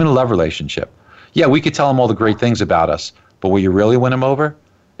the same in a love relationship. Yeah, we could tell them all the great things about us, but where you really win them over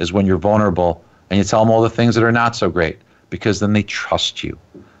is when you're vulnerable and you tell them all the things that are not so great, because then they trust you.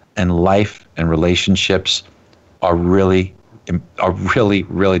 And life and relationships are really,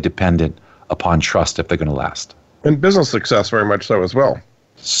 really dependent upon trust if they're going to last. And business success very much so as well.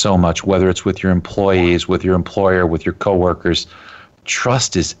 So much, whether it's with your employees, with your employer, with your coworkers.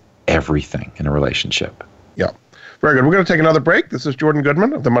 Trust is everything in a relationship. Yeah. Very good. We're going to take another break. This is Jordan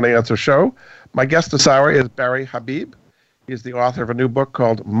Goodman of The Money Answer Show. My guest this hour is Barry Habib. He's the author of a new book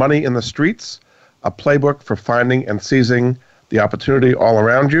called Money in the Streets, a playbook for finding and seizing the opportunity all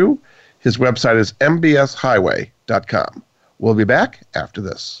around you. His website is mbshighway.com. We'll be back after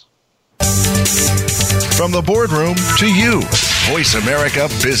this. From the boardroom to you, Voice America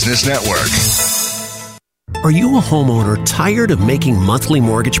Business Network. Are you a homeowner tired of making monthly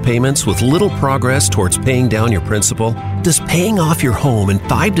mortgage payments with little progress towards paying down your principal? Does paying off your home in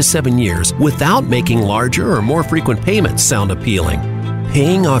 5 to 7 years without making larger or more frequent payments sound appealing?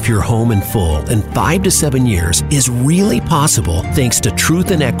 Paying off your home in full in 5 to 7 years is really possible thanks to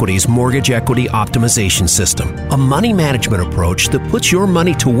Truth and Equity's Mortgage Equity Optimization System, a money management approach that puts your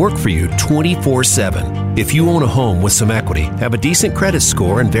money to work for you 24/7. If you own a home with some equity, have a decent credit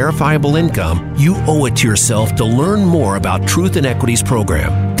score, and verifiable income, you owe it to yourself to learn more about Truth and Equity's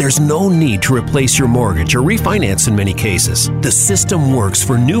program. There's no need to replace your mortgage or refinance in many cases. The system works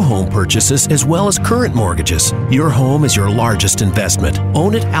for new home purchases as well as current mortgages. Your home is your largest investment.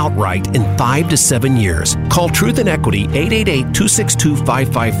 Own it outright in 5 to 7 years. Call Truth and Equity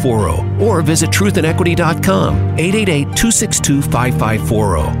 888-262-5540 or visit truthandequity.com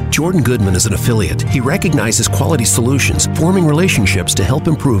 888-262-5540. Jordan Goodman is an affiliate. He recognizes quality solutions, forming relationships to help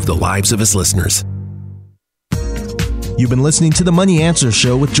improve the lives of his listeners. You've been listening to The Money Answer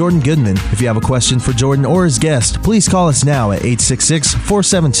Show with Jordan Goodman. If you have a question for Jordan or his guest, please call us now at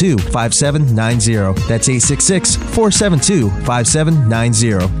 866-472-5790. That's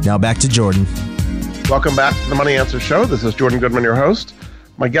 866-472-5790. Now back to Jordan. Welcome back to The Money Answer Show. This is Jordan Goodman, your host.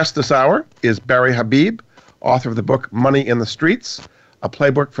 My guest this hour is Barry Habib, author of the book Money in the Streets, a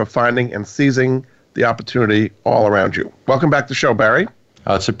playbook for finding and seizing the opportunity all around you. Welcome back to the show, Barry.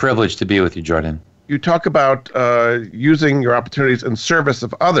 Oh, it's a privilege to be with you, Jordan. You talk about using your opportunities in service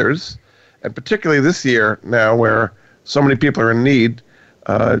of others, and particularly this year now where so many people are in need.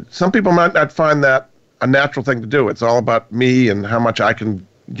 Some people might not find that a natural thing to do. It's all about me and how much I can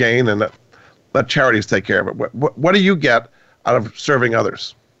gain, and let charities take care of it. What do you get out of serving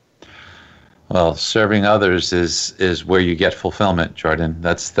others? Well, serving others is where you get fulfillment, Jordan.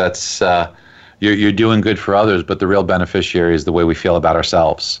 That's you're doing good for others, but the real beneficiary is the way we feel about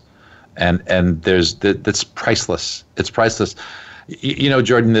ourselves. and that's priceless. It's priceless.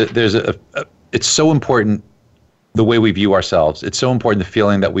 Jordan, it's so important the way we view ourselves. It's so important the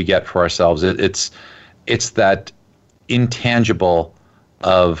feeling that we get for ourselves. It's that intangible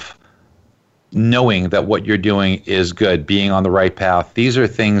of knowing that what you're doing is good, being on the right path. These are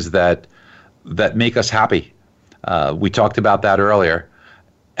things that make us happy. We talked about that earlier,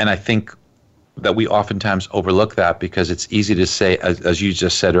 and I think that we oftentimes overlook that because it's easy to say, as you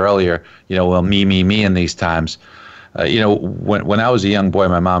just said earlier, well, me in these times. When I was a young boy,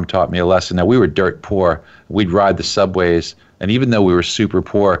 my mom taught me a lesson. Now, we were dirt poor. We'd ride the subways. And even though we were super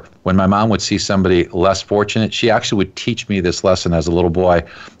poor, when my mom would see somebody less fortunate, she actually would teach me this lesson as a little boy.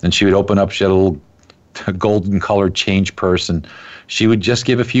 And she would open up, she had a little golden colored change purse, and she would just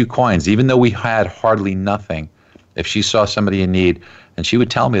give a few coins, even though we had hardly nothing, if she saw somebody in need. And she would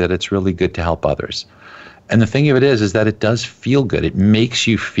tell me that it's really good to help others. And the thing of it is that it does feel good. It makes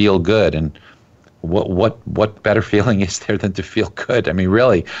you feel good. And what better feeling is there than to feel good? I mean,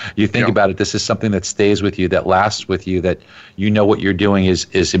 really, you think about it, this is something that stays with you, that lasts with you, that what you're doing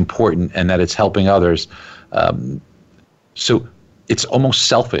is important and that it's helping others. So it's almost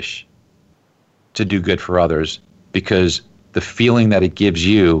selfish to do good for others because the feeling that it gives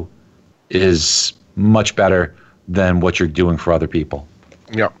you is much better than what you're doing for other people.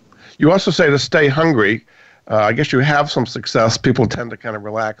 Yeah. You also say to stay hungry. I guess you have some success. People tend to kind of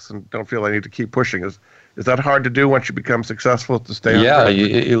relax and don't feel they need to keep pushing. Is that hard to do once you become successful, to stay hungry? Yeah,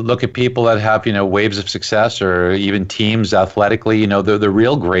 you look at people that have, waves of success, or even teams athletically, the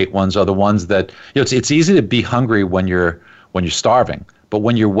real great ones are the ones that, it's easy to be hungry when you're starving, but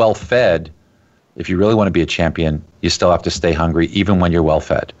when you're well fed, if you really want to be a champion, you still have to stay hungry even when you're well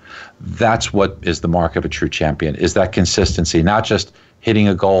fed. That's what is the mark of a true champion, is that consistency, not just hitting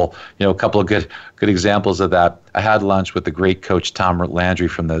a goal. A couple of good examples of that. I had lunch with the great coach Tom Landry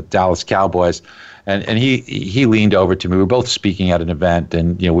from the Dallas Cowboys, and he leaned over to me. We were both speaking at an event,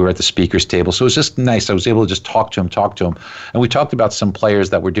 and we were at the speakers table, so it was just nice. I was able to just talk to him, and we talked about some players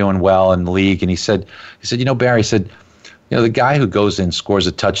that were doing well in the league. And he said, Barry, he said, the guy who goes in, scores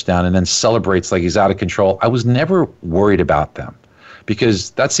a touchdown, and then celebrates like he's out of control, I was never worried about them because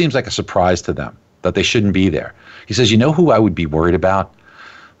that seems like a surprise to them that they shouldn't be there. He says, who I would be worried about?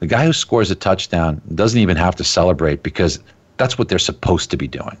 The guy who scores a touchdown doesn't even have to celebrate because that's what they're supposed to be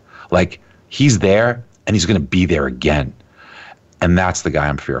doing. Like, he's there and he's going to be there again. And that's the guy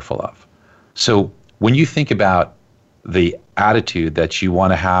I'm fearful of. So when you think about the attitude that you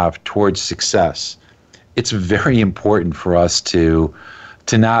want to have towards success, it's very important for us to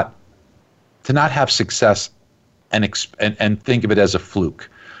not have success and think of it as a fluke,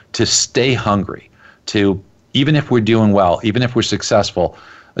 to stay hungry, to, even if we're doing well, even if we're successful,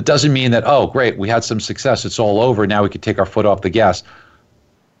 it doesn't mean that, oh, great, we had some success, it's all over, now we can take our foot off the gas.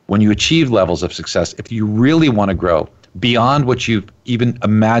 When you achieve levels of success, if you really want to grow beyond what you've even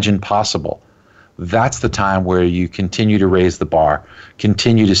imagined possible, that's the time where you continue to raise the bar,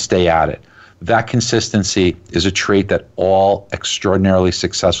 continue to stay at it. That consistency is a trait that all extraordinarily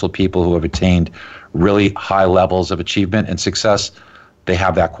successful people who have attained really high levels of achievement and success, they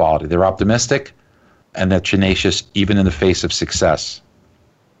have that quality. They're optimistic and they're tenacious even in the face of success.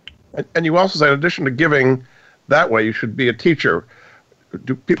 And you also say, in addition to giving that way, you should be a teacher.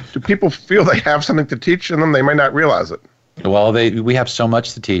 Do people feel they have something to teach in them? They may not realize it. Well, we have so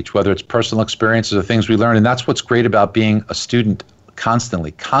much to teach, whether it's personal experiences or things we learn. And that's what's great about being a student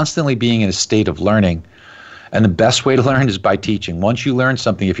constantly being in a state of learning. And the best way to learn is by teaching. Once you learn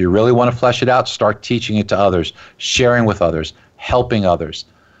something, if you really want to flesh it out, start teaching it to others, sharing with others, helping others.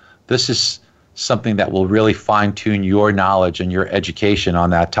 This is something that will really fine-tune your knowledge and your education on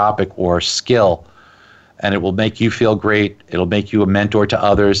that topic or skill. And it will make you feel great. It'll make you a mentor to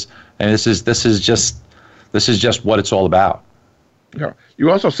others. And this is just what it's all about. Yeah.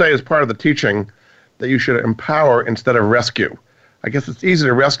 You also say, as part of the teaching, that you should empower instead of rescue. I guess it's easy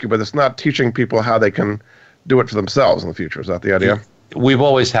to rescue, but it's not teaching people how they can do it for themselves in the future. Is that the idea? We've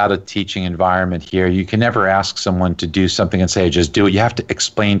always had a teaching environment here. You can never ask someone to do something and say, just do it. You have to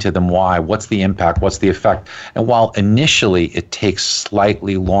explain to them why, what's the impact, what's the effect. And while initially it takes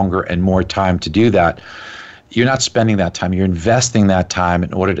slightly longer and more time to do that, you're not spending that time. You're investing that time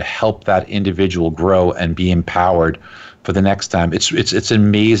in order to help that individual grow and be empowered for the next time. It's an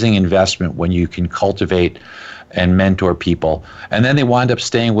amazing investment when you can cultivate and mentor people. And then they wind up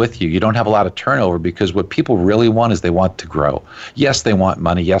staying with you. You don't have a lot of turnover because what people really want is they want to grow. Yes, they want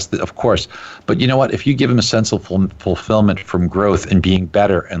money. Yes, of course. But you know what? If you give them a sense of fulfillment from growth and being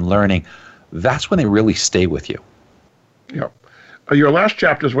better and learning, that's when they really stay with you. Yeah. Your last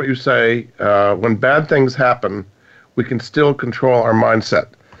chapter is what you say, when bad things happen, we can still control our mindset.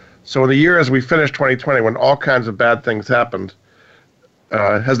 So in the year as we finished 2020, when all kinds of bad things happened,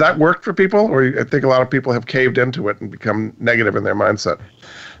 has that worked for people? Or I think a lot of people have caved into it and become negative in their mindset.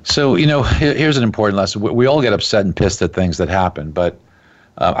 So, here's an important lesson. We all get upset and pissed at things that happen, but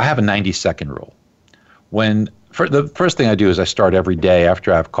I have a 90-second rule. The first thing I do is I start every day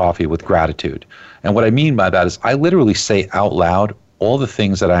after I have coffee with gratitude. And what I mean by that is I literally say out loud all the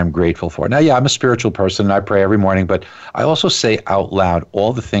things that I'm grateful for. Now, yeah, I'm a spiritual person and I pray every morning, but I also say out loud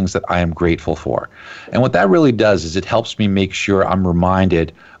all the things that I am grateful for. And what that really does is it helps me make sure I'm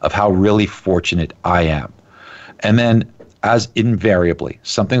reminded of how really fortunate I am. And then, as invariably,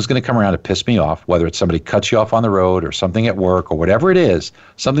 something's going to come around to piss me off, whether it's somebody cuts you off on the road or something at work or whatever it is,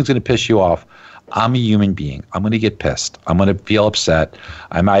 something's going to piss you off. I'm a human being. I'm going to get pissed. I'm going to feel upset.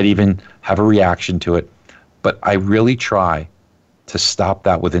 I might even have a reaction to it. But I really try to stop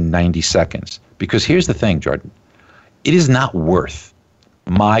that within 90 seconds. Because here's the thing, Jordan. It is not worth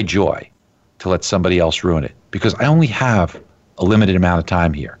my joy to let somebody else ruin it. Because I only have a limited amount of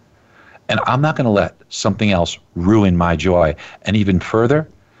time here. And I'm not going to let something else ruin my joy. And even further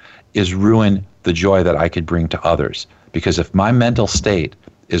is ruin the joy that I could bring to others. Because if my mental state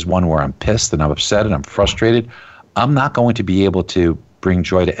is one where I'm pissed and I'm upset and I'm frustrated, I'm not going to be able to bring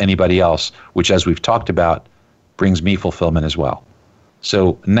joy to anybody else, which, as we've talked about, brings me fulfillment as well.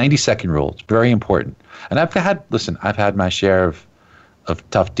 So 90-second rule, it's very important. And I've had my share of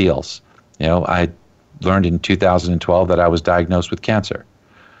tough deals. I learned in 2012 that I was diagnosed with cancer.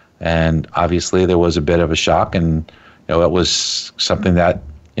 And obviously there was a bit of a shock, and it was something that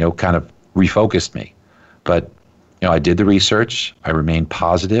kind of refocused me. But I did the research, I remained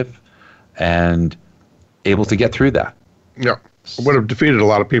positive, and able to get through that. Yeah, it would have defeated a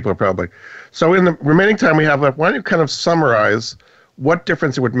lot of people probably. So in the remaining time we have left, why don't you kind of summarize what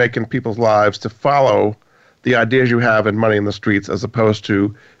difference it would make in people's lives to follow the ideas you have in Money in the Streets, as opposed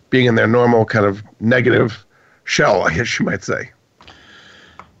to being in their normal kind of negative shell, I guess you might say.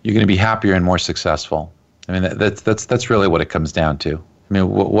 You're going to be happier and more successful. I mean, that's really what it comes down to. I mean,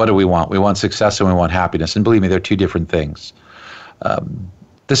 what do we want? We want success and we want happiness. And believe me, they're two different things.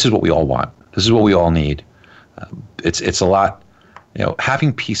 This is what we all want. This is what we all need. It's a lot.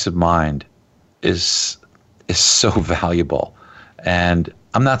 Having peace of mind is so valuable. And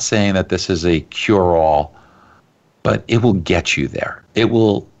I'm not saying that this is a cure-all, but it will get you there. It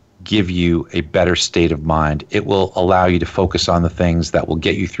will give you a better state of mind. It will allow you to focus on the things that will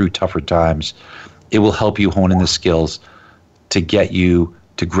get you through tougher times. It will help you hone in the skills to get you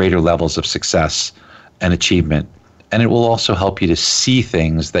to greater levels of success and achievement. And it will also help you to see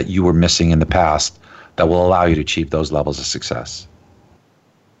things that you were missing in the past that will allow you to achieve those levels of success.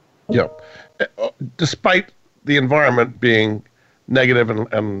 Yeah. Despite the environment being negative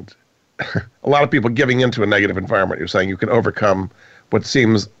and a lot of people giving into a negative environment, you're saying you can overcome what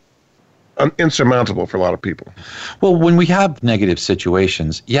seems insurmountable for a lot of people. Well, when we have negative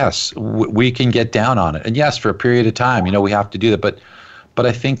situations, yes, we can get down on it. And yes, for a period of time, we have to do that. But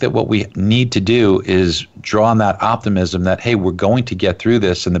I think that what we need to do is draw on that optimism that, hey, we're going to get through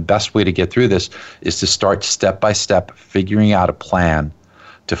this. And the best way to get through this is to start step by step, figuring out a plan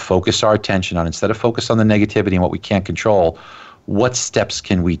to focus our attention on, instead of focus on the negativity and what we can't control, what steps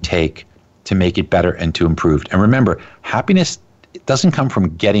can we take to make it better and to improve? And remember, happiness, it doesn't come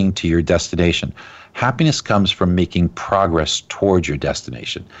from getting to your destination. Happiness comes from making progress towards your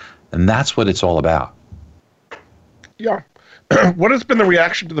destination. And that's what it's all about. Yeah. What has been the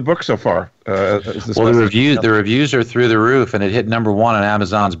reaction to the book so far? The reviews are through the roof, and it hit #1 on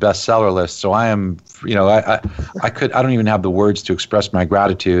Amazon's bestseller list. So I am, I don't even have the words to express my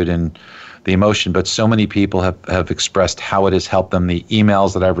gratitude and the emotion, but so many people have expressed how it has helped them. The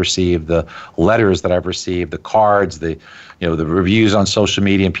emails that I've received, the letters that I've received, the cards, the reviews on social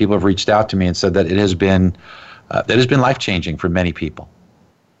media, and people have reached out to me and said that it has been life-changing for many people.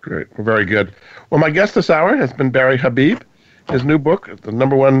 Great. Well, very good. Well, my guest this hour has been Barry Habib. His new book, the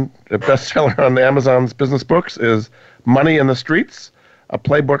 #1 bestseller on Amazon's business books, is Money in the Streets, a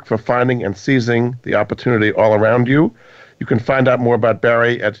playbook for finding and seizing the opportunity all around you. You can find out more about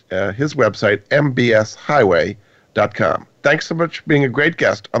Barry at his website, mbshighway.com. Thanks so much for being a great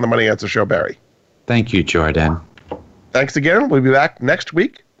guest on the Money Answer Show, Barry. Thank you, Jordan. Thanks again. We'll be back next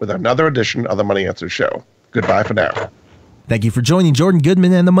week with another edition of the Money Answer Show. Goodbye for now. Thank you for joining Jordan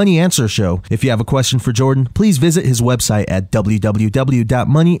Goodman and the Money Answer Show. If you have a question for Jordan, please visit his website at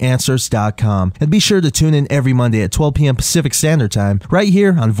www.moneyanswers.com. And be sure to tune in every Monday at 12 p.m. Pacific Standard Time right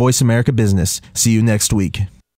here on Voice America Business. See you next week.